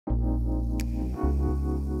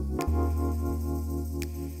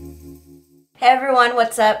Hey everyone,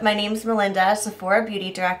 what's up? My name's Melinda, Sephora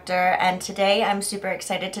Beauty Director, and today I'm super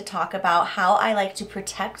excited to talk about how I like to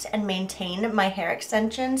protect and maintain my hair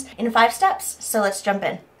extensions in 5 steps. So let's jump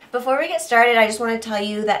in. Before we get started, I just want to tell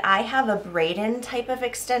you that I have a braid-in type of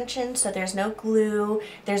extension, so there's no glue,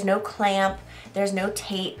 there's no clamp, there's no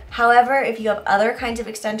tape. However, if you have other kinds of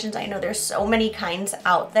extensions, I know there's so many kinds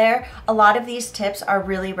out there, a lot of these tips are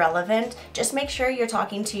really relevant. Just make sure you're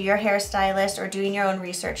talking to your hairstylist or doing your own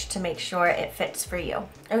research to make sure it fits for you.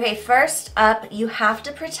 Okay, first up, you have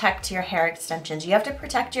to protect your hair extensions. You have to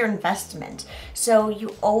protect your investment. So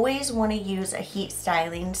you always want to use a heat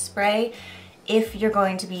styling spray. If you're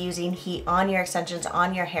going to be using heat on your extensions,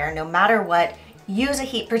 on your hair, no matter what, use a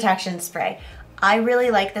heat protection spray. I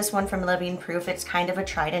really like this one from Living Proof. It's kind of a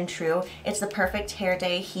tried and true. It's the Perfect Hair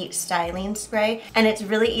Day Heat Styling Spray, and it's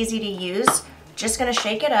really easy to use. Just gonna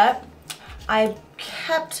shake it up. I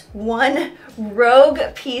kept one rogue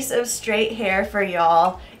piece of straight hair for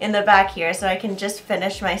y'all in the back here so I can just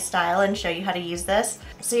finish my style and show you how to use this.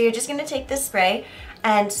 So you're just gonna take this spray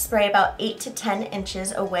and spray about 8 to 10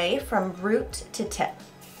 inches away from root to tip.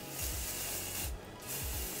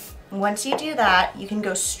 Once you do that, you can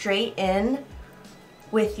go straight in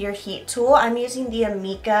with your heat tool. I'm using the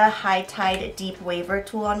Amika High Tide Deep Waver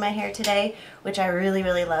tool on my hair today, which I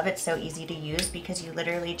really love. It's so easy to use because you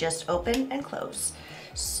literally just open and close.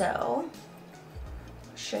 So,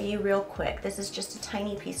 I'll show you real quick. This is just a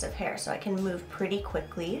tiny piece of hair, so I can move pretty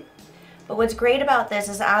quickly. But what's great about this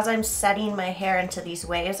is as I'm setting my hair into these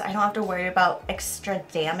waves, I don't have to worry about extra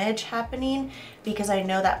damage happening because I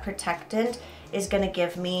know that protectant is going to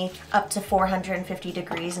give me up to 450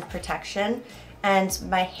 degrees of protection. And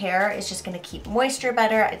my hair is just going to keep moisture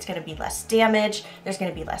better, it's going to be less damage, there's going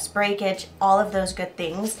to be less breakage. All of those good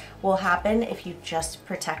things will happen if you just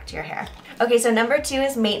protect your hair. Okay, so number 2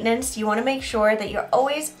 is maintenance. You want to make sure that you're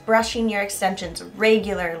always brushing your extensions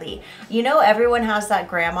regularly. You know, everyone has that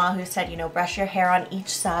grandma who said, you know, brush your hair on each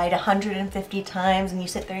side 150 times and you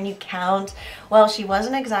sit there and you count. Well, she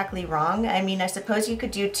wasn't exactly wrong. I mean, I suppose you could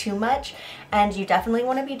do too much, and you definitely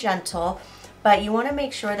want to be gentle. But you want to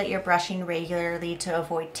make sure that you're brushing regularly to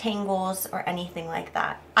avoid tangles or anything like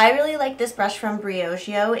that. I really like this brush from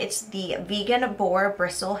Briogeo. It's the Vegan Boar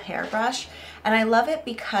Bristle Hairbrush, and I love it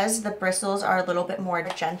because the bristles are a little bit more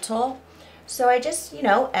gentle. So I just, you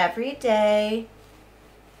know, every day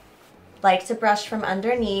like to brush from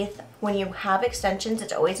underneath. When you have extensions,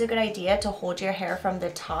 it's always a good idea to hold your hair from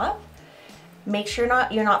the top. Make sure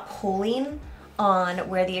you're not pulling on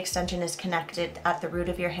where the extension is connected at the root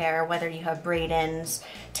of your hair, whether you have braid-ins,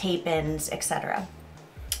 tape-ins, etc.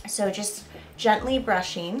 So just gently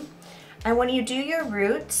brushing. And when you do your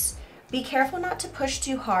roots, be careful not to push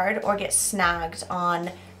too hard or get snagged on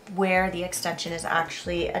where the extension is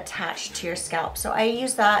actually attached to your scalp. So I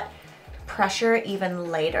use that pressure even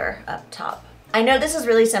lighter up top. I know this is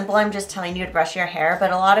really simple, I'm just telling you to brush your hair,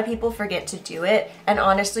 but a lot of people forget to do it, and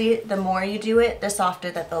honestly, the more you do it, the softer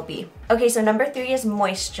that they'll be. Okay, so number 3 is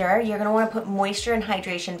moisture. You're gonna wanna put moisture and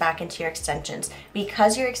hydration back into your extensions.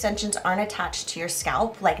 Because your extensions aren't attached to your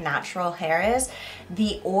scalp like natural hair is,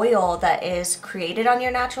 the oil that is created on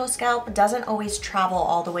your natural scalp doesn't always travel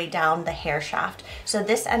all the way down the hair shaft. So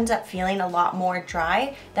this ends up feeling a lot more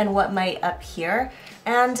dry than what might up here.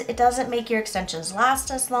 And it doesn't make your extensions last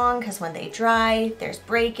as long because when they dry, there's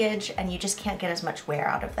breakage and you just can't get as much wear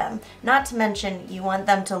out of them. Not to mention, you want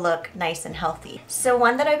them to look nice and healthy. So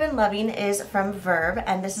one that I've been loving is from Verb,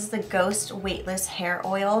 and this is the Ghost Weightless Hair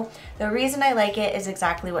Oil. The reason I like it is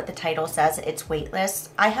exactly what the title says, it's weightless.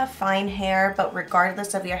 I have fine hair, but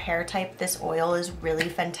regardless of your hair type, this oil is really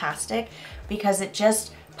fantastic because it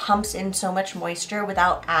just pumps in so much moisture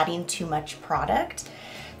without adding too much product.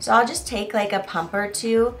 So I'll just take like a pump or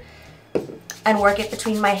two and work it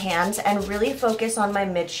between my hands and really focus on my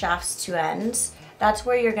mid shafts to ends. That's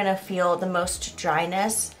where you're gonna feel the most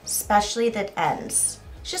dryness, especially the ends.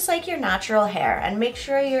 It's just like your natural hair, and make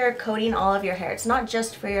sure you're coating all of your hair. It's not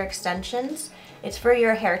just for your extensions, it's for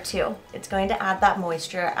your hair too. It's going to add that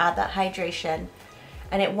moisture, add that hydration,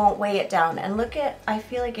 and it won't weigh it down. And look at, I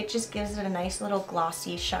feel like it just gives it a nice little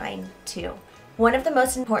glossy shine too. One of the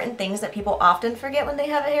most important things that people often forget when they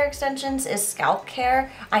have hair extensions is scalp care.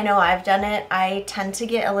 I know I've done it. I tend to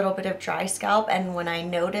get a little bit of dry scalp, and when I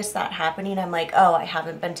notice that happening, I'm like, oh, I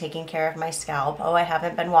haven't been taking care of my scalp. Oh, I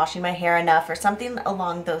haven't been washing my hair enough, or something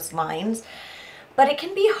along those lines. But it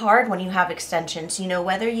can be hard when you have extensions, you know,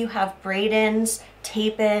 whether you have braid-ins,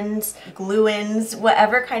 tape-ins, glue-ins,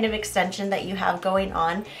 whatever kind of extension that you have going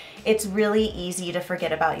on, it's really easy to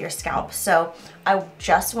forget about your scalp. So I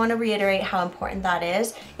just want to reiterate how important that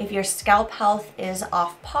is. If your scalp health is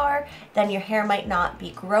off par, then your hair might not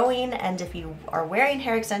be growing, and if you are wearing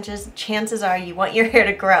hair extensions, chances are you want your hair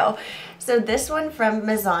to grow. So this one from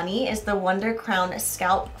Mizani is the Wonder Crown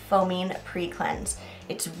Scalp Foaming Pre-Cleanse.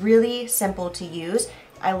 It's really simple to use.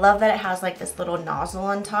 I love that it has like this little nozzle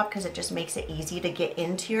on top because it just makes it easy to get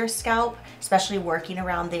into your scalp, especially working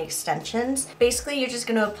around the extensions. Basically, you're just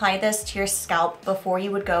going to apply this to your scalp before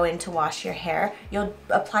you would go in to wash your hair. You'll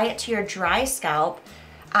apply it to your dry scalp,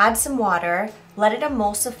 add some water, let it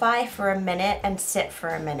emulsify for a minute and sit for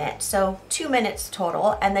a minute. So 2 minutes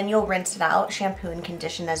total, and then you'll rinse it out, shampoo and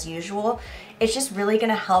condition as usual. It's just really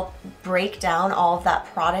gonna help break down all of that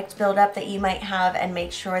product buildup that you might have and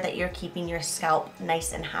make sure that you're keeping your scalp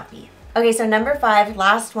nice and happy. Okay, so number 5,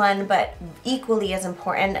 last one, but equally as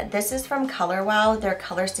important. This is from Color Wow, their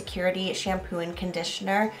Color Security Shampoo and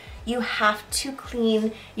Conditioner. You have to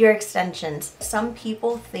clean your extensions. Some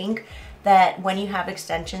people think that when you have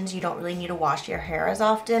extensions, you don't really need to wash your hair as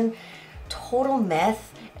often. Total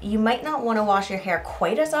myth. You might not want to wash your hair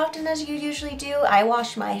quite as often as you usually do. I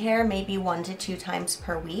wash my hair maybe 1 to 2 times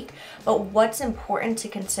per week. But what's important to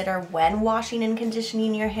consider when washing and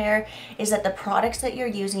conditioning your hair is that the products that you're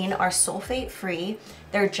using are sulfate free,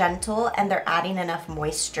 they're gentle, and they're adding enough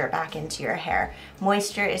moisture back into your hair.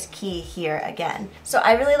 Moisture is key here again. So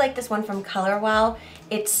I really like this one from Color Wow.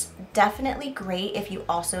 It's definitely great if you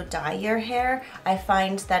also dye your hair. I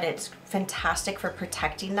find that it's fantastic for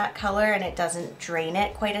protecting that color and it doesn't drain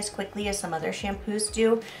it quite as quickly as some other shampoos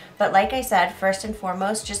do. But like I said, first and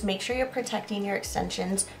foremost, just make sure you're protecting your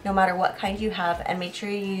extensions no matter what kind you have, and make sure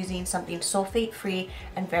you're using something sulfate free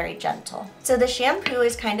and very gentle. So the shampoo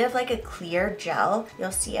is kind of like a clear gel.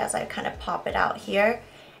 You'll see as I kind of pop it out here.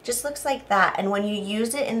 Just looks like that, and when you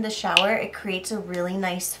use it in the shower, it creates a really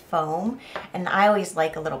nice foam, and I always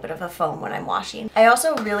like a little bit of a foam when I'm washing. I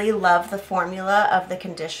also really love the formula of the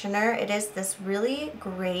conditioner. It is this really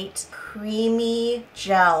great creamy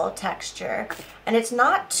gel texture, and it's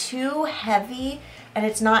not too heavy and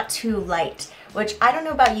it's not too light, which I don't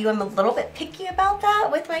know about you, I'm a little bit picky about that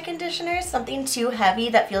with my conditioners. Something too heavy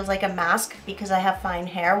that feels like a mask because I have fine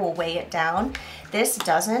hair will weigh it down. This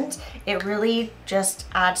doesn't. It really just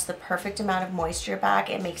adds the perfect amount of moisture back.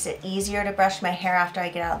 It makes it easier to brush my hair after I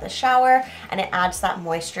get out of the shower, and it adds that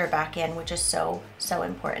moisture back in, which is so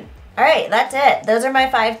important. All right, that's it. Those are my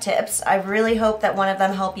 5 tips. I really hope that one of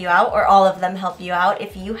them help you out or all of them help you out.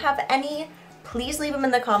 If you have any, please leave them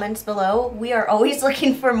in the comments below. We are always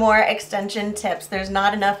looking for more extension tips. There's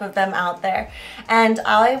not enough of them out there. And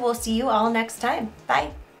I will see you all next time.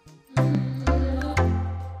 Bye.